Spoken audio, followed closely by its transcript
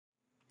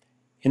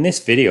In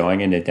this video, I'm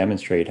going to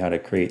demonstrate how to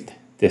create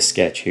this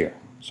sketch here.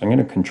 So I'm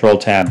going to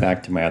Control-Tab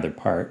back to my other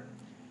part.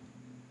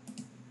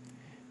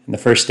 In the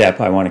first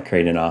step, I want to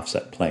create an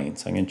offset plane.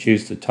 So I'm going to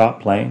choose the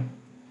top plane,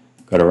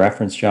 go to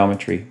Reference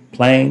Geometry,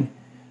 Plane,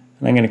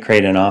 and I'm going to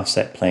create an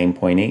offset plane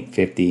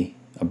 0.850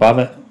 above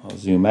it. I'll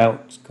zoom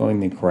out, it's going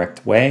the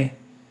correct way.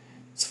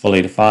 It's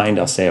fully defined,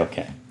 I'll say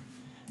OK.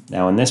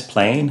 Now in this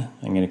plane,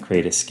 I'm going to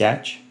create a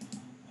sketch,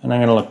 and I'm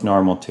going to look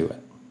normal to it.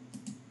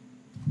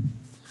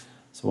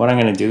 So what I'm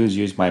going to do is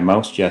use my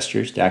mouse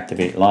gestures to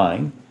activate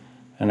line,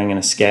 and I'm going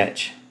to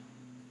sketch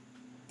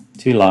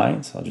two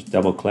lines. I'll just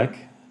double click,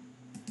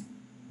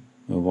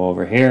 move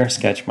over here,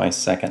 sketch my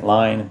second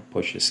line,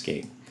 push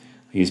escape.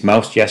 I'll use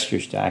mouse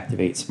gestures to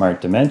activate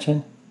smart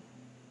dimension,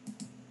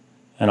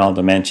 and I'll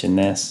dimension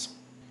this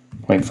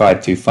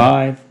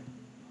 0.525.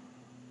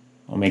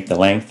 I'll make the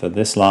length of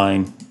this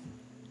line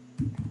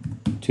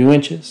 2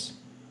 inches.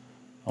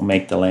 I'll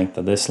make the length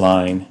of this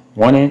line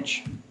 1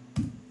 inch.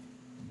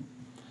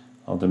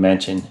 I'll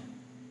dimension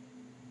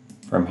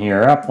from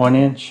here up 1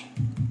 inch.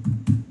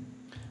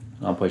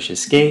 I'll push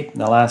escape.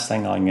 And the last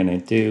thing I'm going to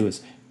do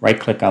is right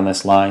click on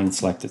this line,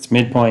 select its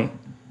midpoint,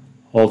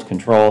 hold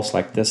control,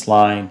 select this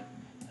line,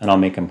 and I'll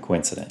make them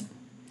coincident.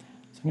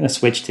 So I'm going to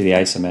switch to the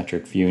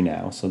isometric view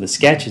now. So the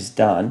sketch is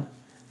done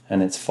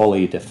and it's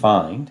fully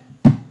defined.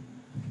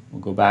 We'll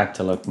go back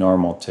to look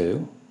normal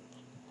too.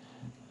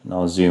 And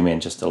I'll zoom in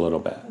just a little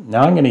bit.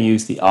 Now I'm going to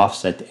use the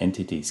offset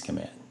entities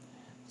command.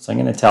 So I'm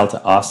going to tell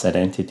to offset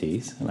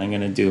entities, and I'm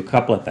going to do a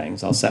couple of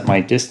things. I'll set my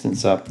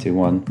distance up to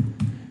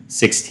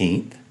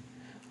 1/16.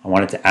 I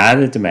want it to add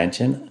a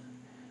dimension.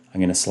 I'm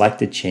going to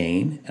select a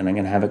chain, and I'm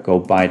going to have it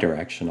go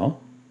bidirectional.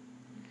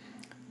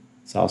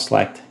 So I'll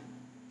select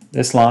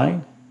this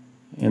line,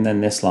 and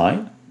then this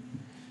line.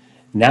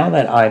 Now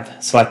that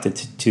I've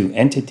selected two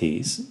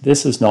entities,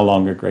 this is no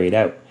longer grayed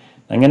out.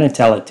 I'm going to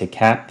tell it to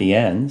cap the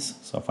ends.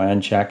 So if I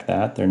uncheck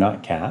that, they're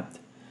not capped.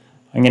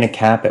 I'm going to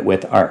cap it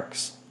with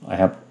arcs. I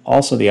have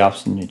also the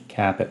option to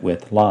cap it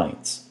with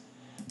lines.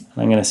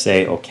 I'm going to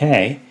say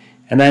OK.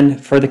 And then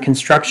for the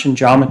construction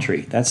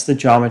geometry, that's the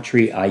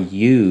geometry I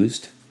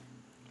used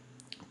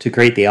to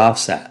create the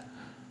offset.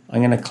 I'm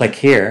going to click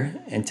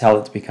here and tell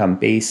it to become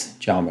base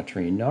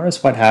geometry.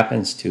 Notice what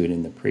happens to it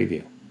in the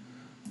preview.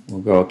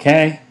 We'll go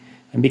OK.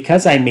 And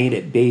because I made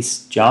it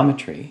base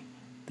geometry,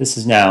 this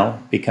has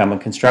now become a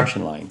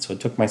construction line. So it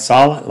took my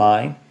solid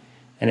line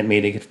and it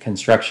made a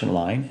construction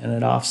line and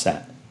it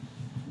offset.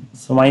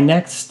 So my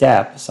next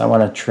step is I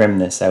want to trim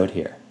this out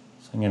here.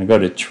 So I'm going to go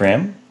to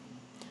Trim.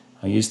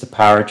 I'll use the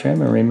Power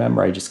Trim, and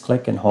remember I just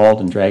click and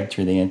hold and drag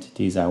through the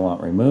entities I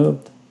want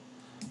removed.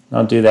 And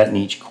I'll do that in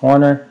each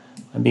corner.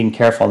 I'm being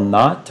careful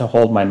not to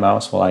hold my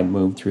mouse while I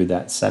move through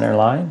that center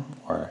line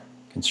or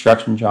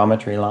construction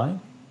geometry line.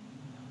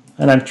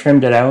 And I've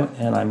trimmed it out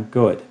and I'm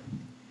good.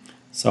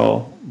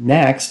 So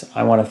next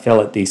I want to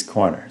fillet these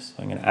corners.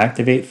 So I'm going to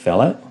activate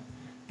fillet.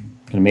 I'm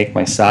going to make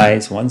my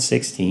size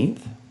 1/16.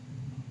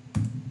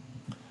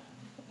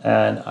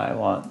 And I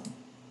want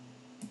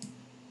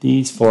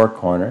these four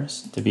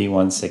corners to be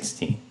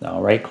 1/16. Now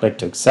I'll right click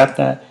to accept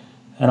that,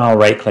 and I'll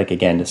right click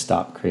again to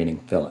stop creating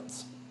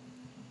fillets.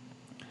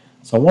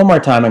 So one more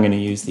time I'm going to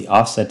use the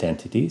offset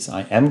entities.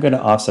 I am going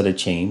to offset a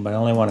chain, but I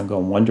only want to go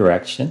in one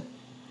direction.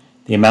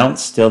 The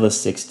amount's still the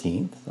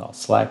 16th. I'll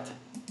select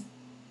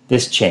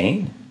this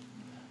chain.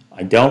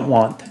 I don't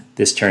want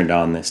this turned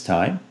on this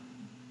time.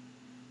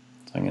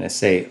 So I'm going to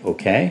say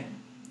OK.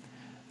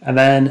 And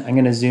then I'm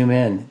going to zoom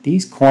in.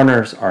 These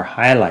corners are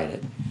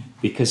highlighted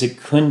because it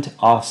couldn't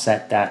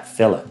offset that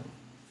fillet.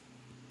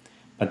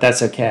 But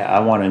that's okay. I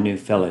want a new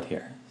fillet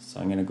here. So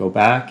I'm going to go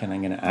back and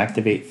I'm going to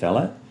activate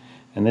fillet.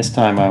 And this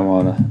time I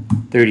want a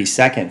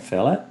 30-second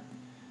fillet.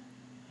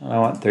 And I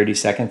want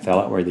 30-second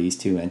fillet where these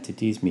two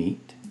entities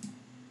meet.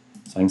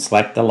 So I can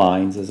select the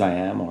lines as I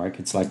am, or I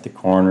could select the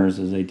corners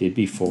as I did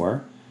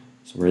before.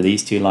 So where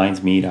these two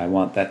lines meet, I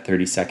want that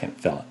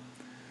 30-second fillet.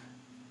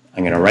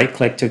 I'm going to right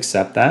click to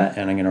accept that,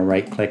 and I'm going to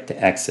right click to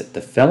exit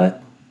the fillet.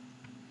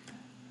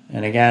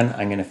 And again,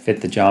 I'm going to fit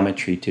the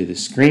geometry to the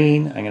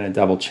screen. I'm going to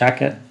double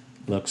check it.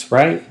 Looks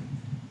right.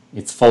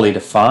 It's fully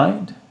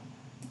defined.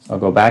 So I'll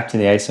go back to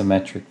the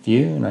isometric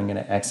view and I'm going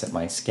to exit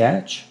my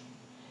sketch.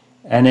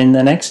 And in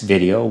the next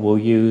video, we'll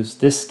use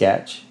this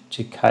sketch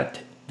to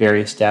cut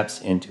various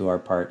steps into our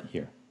part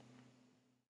here.